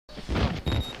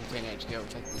teenage girl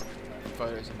taking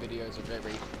photos and videos of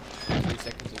every 3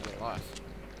 seconds of their life.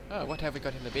 Oh, what have we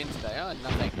got in the bin today? Oh,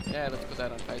 nothing. Yeah, let's put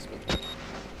that on Facebook.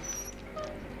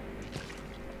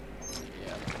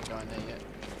 Yeah, I'm not going there yet.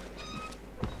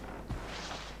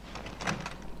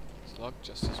 It's locked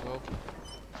just as well.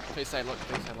 Please say locked,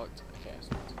 please say locked. Okay,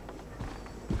 it's locked.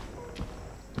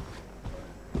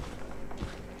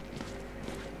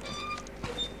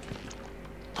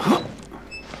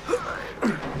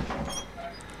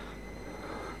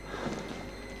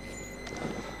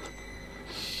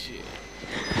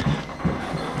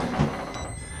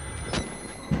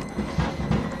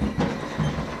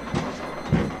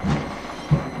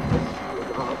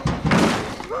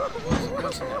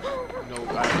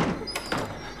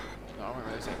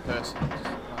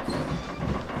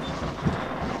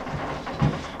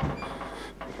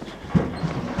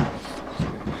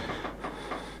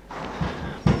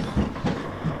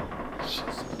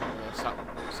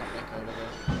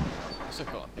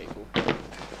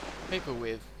 People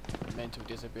with mental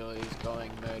disabilities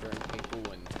going murdering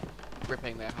people and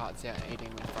ripping their hearts out and eating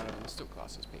them in front of them are still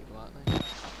classed as people, aren't they?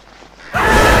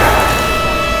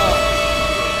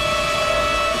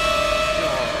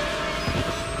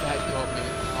 That got me.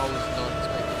 I was not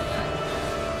expecting that.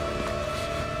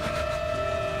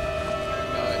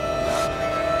 No.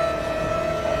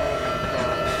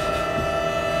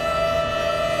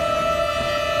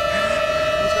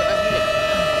 He's got a head.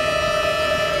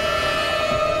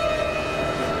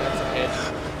 That's a head.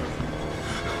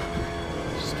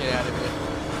 Just get out of here.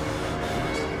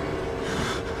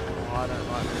 Oh, I don't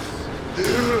like this.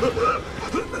 Dude.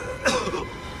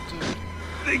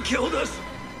 They killed us.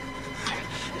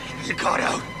 You got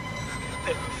out.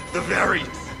 The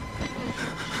variants.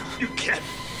 You can't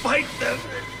fight them.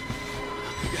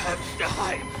 You have to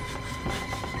hide.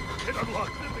 And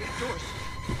unlock the main doors.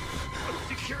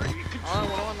 Security control. I don't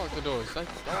want to unlock the doors. They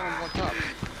are unlocked up.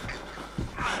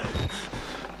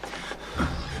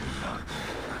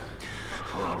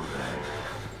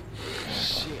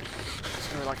 Shit. It's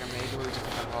gonna be like a mega where we just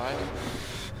have to hide.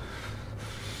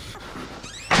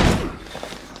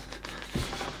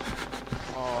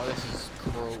 Oh, this is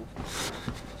cruel.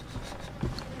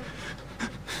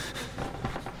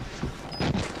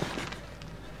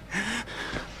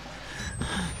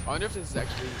 I wonder if this is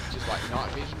actually just like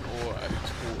night vision or a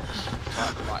torch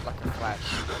type light, like a flash.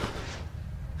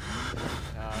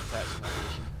 No, that's night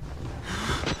vision.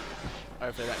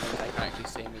 Hopefully that means they can actually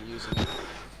see me using it.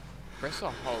 Press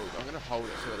or hold. I'm gonna hold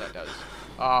it, see what that does.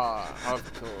 Ah, of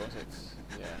course, it's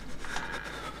yeah.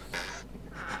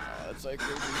 Oh, that's so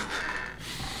creepy.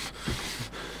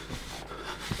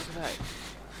 Look at that.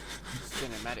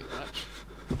 Cinematic much.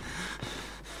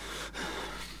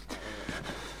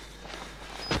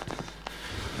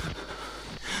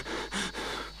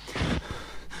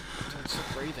 Dude, stop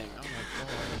breathing. Oh my god.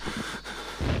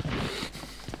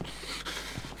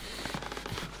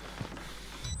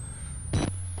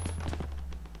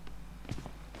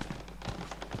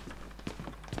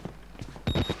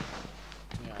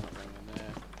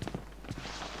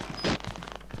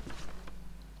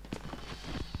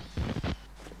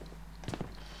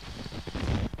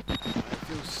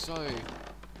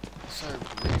 So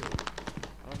real.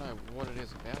 I don't know what it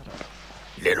is about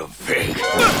it. Little pig.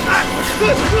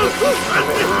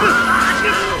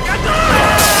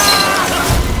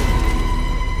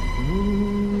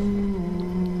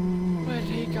 Where did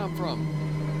he come from?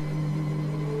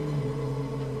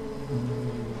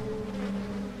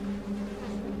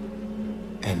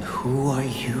 And who are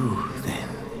you then?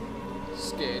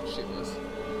 Scared shitless.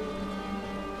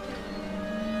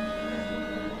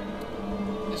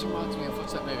 This reminds me of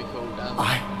what's that movie called?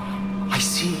 I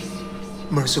see.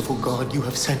 Merciful God, you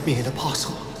have sent me an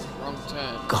apostle. Wrong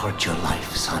turn. Guard your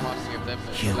life, son. Reminds me of them,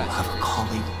 but You that have a series.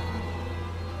 calling.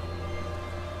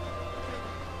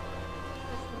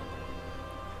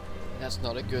 That's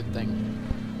not a good thing.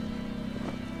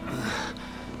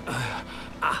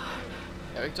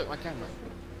 Yeah, he took my camera.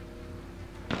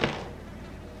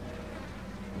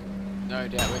 No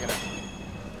doubt we're gonna...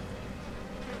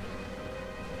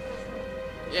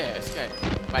 Yeah, escape.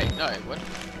 Wait, no, what?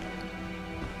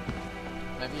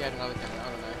 Maybe he had another camera, I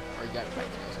don't know. Or he gave it back to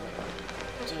me or something.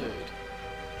 Dude.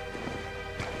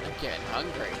 I'm getting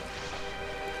hungry.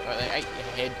 Oh, they ate your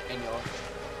head and your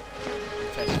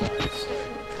intestines, so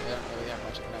they don't really have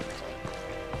much of an appetite.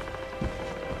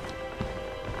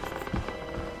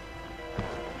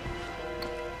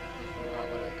 Right,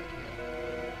 what do we got here?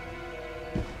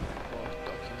 More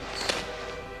documents.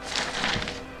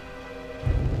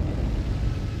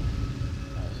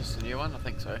 Is this the new one? I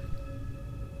think so.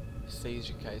 Seize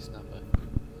your case number.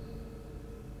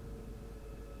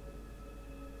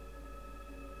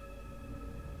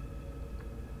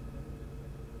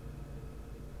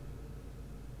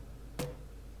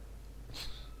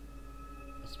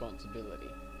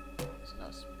 responsibility. It's a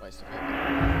nice waste of paper.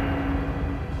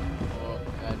 Oh,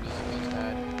 bad music means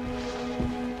bad.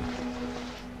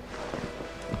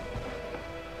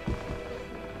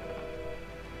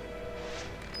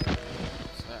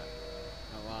 What's that?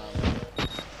 Alarm.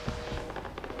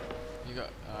 You got,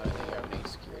 there you go, we need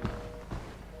security.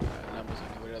 Numbers on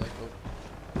here, what are they called?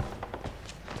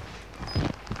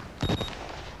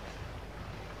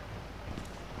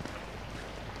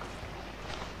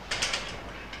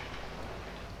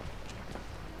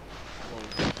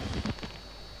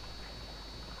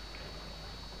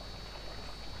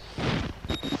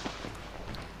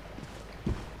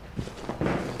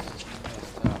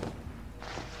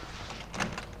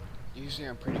 Usually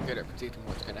I'm pretty good at predicting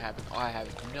what's going to happen. I have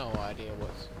no idea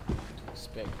what to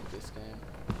expect with this game.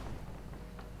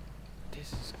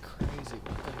 This is crazy.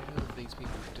 What the hell do these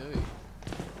people do?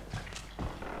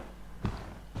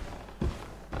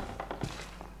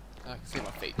 I can see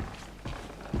my feet.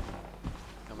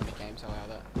 Not many games allow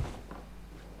that.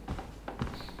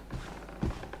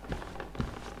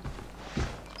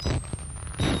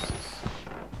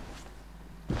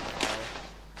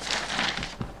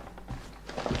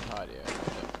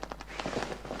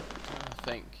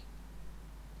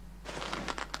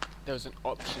 There was an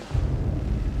option.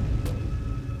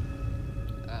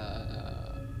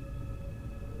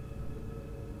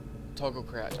 Toggle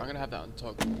crouch. I'm gonna have that on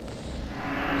toggle.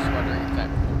 I'm just wondering if that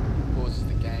pauses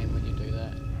the game when you do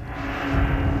that.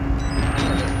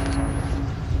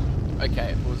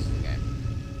 Okay, it pauses the game.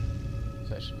 So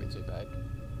that shouldn't be too bad.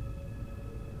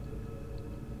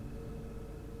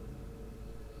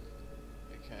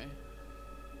 Okay.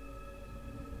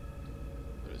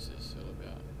 What is this all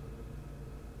about?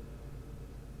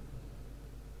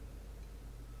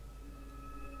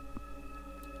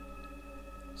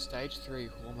 Stage 3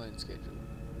 hormone schedule.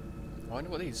 I wonder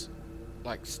what these,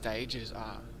 like, stages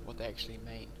are, what they actually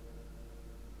mean.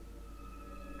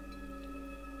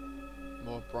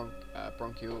 More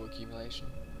bronchial accumulation.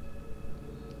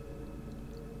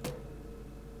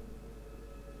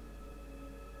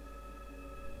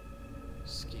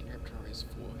 Skin ripped from his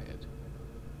forehead.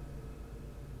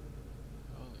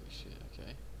 Holy shit,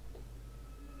 okay.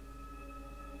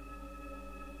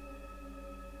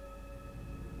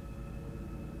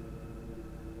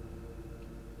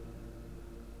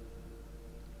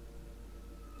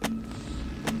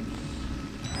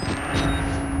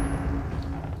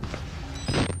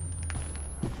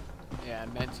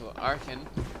 Mental, I reckon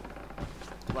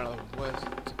one of the worst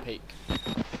to peak.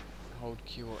 Hold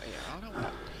Q or E. I don't want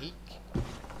to peek.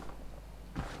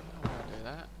 I don't want to do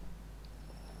that.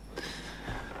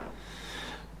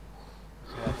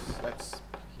 Okay, let's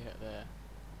get there.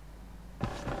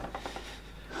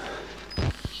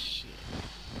 Shit.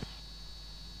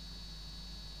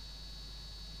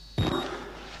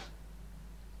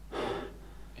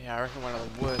 Yeah, I reckon one of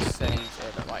the worst settings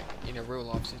ever, like in a real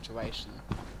life situation.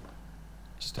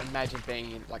 Just imagine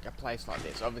being in like a place like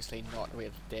this, obviously not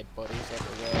with dead bodies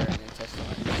everywhere and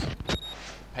intestines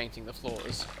painting the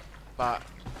floors, but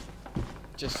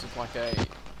just like a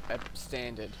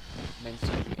standard mental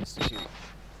institute,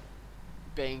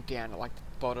 being down at like the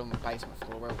bottom basement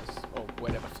floor, or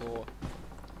whatever floor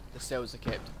the cells are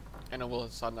kept, and all of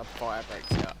a sudden a fire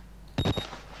breaks out,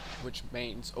 which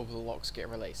means all the locks get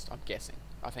released. I'm guessing.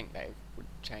 I think they would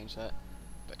change that.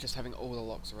 But just having all the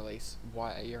locks release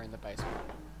while you're in the basement.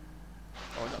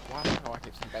 Or not, why do I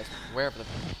keep saying basement? Wherever the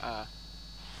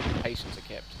patients are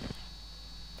kept.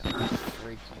 That would be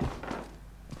freaky.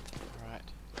 Alright.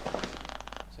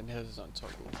 So now this is on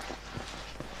toggle.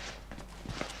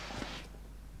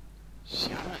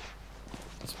 Shit, I don't...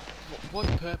 What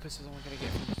purpose is I going to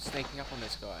get from sneaking up on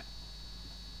this guy?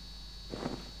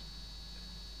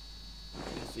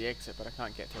 There's the exit, but I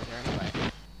can't get through there anyway.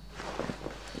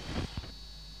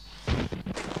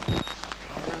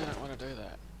 Do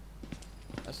that.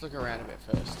 Let's look around a bit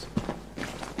first.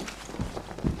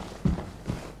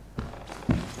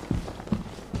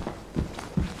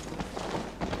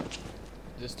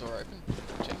 Is this door open?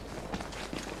 Check.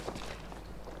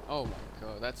 Oh my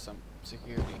god, that's some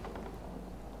security.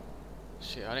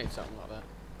 Shit, I need something like that.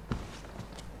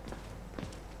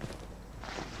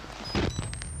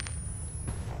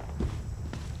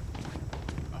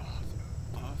 Oh,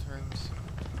 the bathrooms.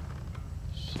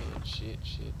 Shit.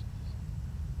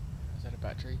 Is that a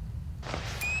battery?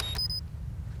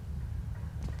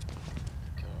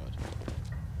 God.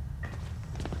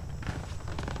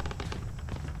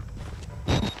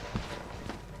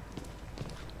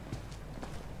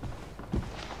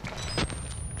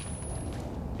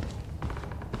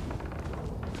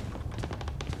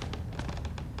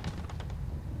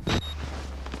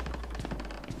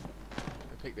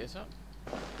 this up?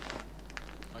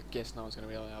 I guess no one's going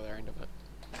to be on the other end of it.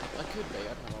 It could be,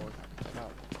 I don't know why we can't pick that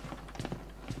up.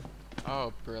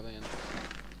 Oh, brilliant.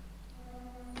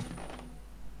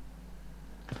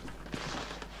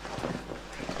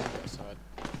 That side.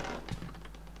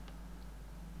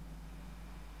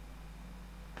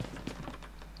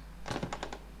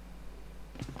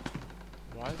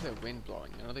 Why is there wind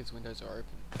blowing? None of these windows are open.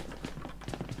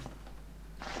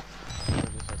 I'll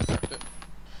just accept it.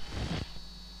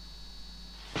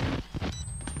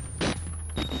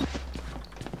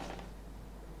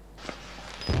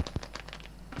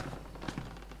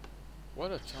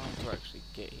 What a time to actually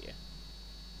get here.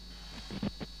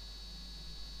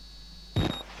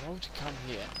 Why would you come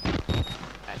here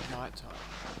at night time?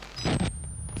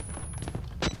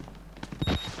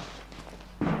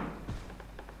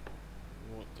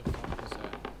 What the fuck is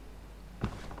that?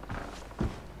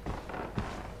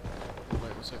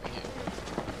 Wait, what's over here?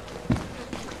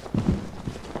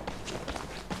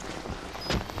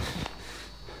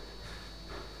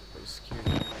 There's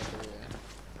security over there.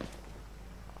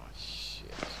 Oh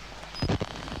shit.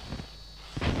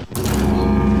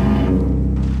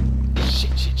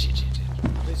 Shit.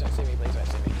 Please don't see me, please don't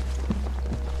see me.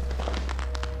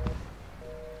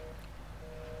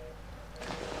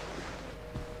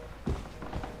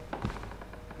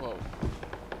 Whoa.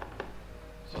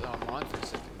 So that was mine for a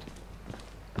second.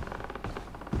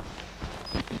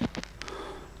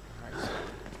 Alright, so.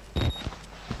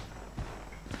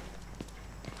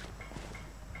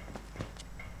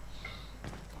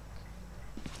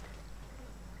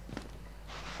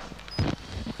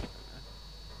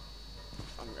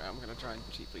 I'm gonna try and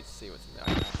cheaply see what's in there. I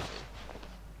can't see.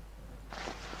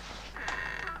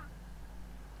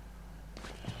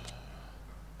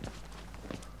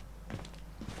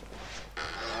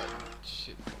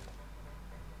 Shit.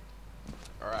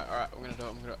 Alright, I'm gonna do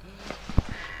it,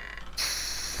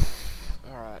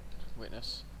 Alright,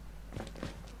 witness.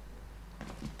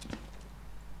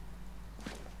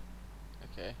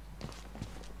 Okay.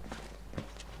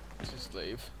 Just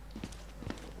leave.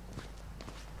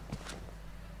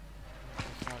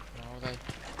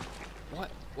 What?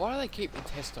 Why do they keep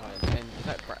intestines? And is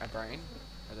that a brain?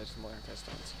 Or are they just more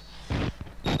intestines?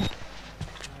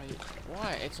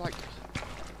 Why? It's like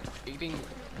eating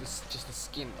just the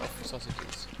skin off the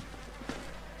sausages.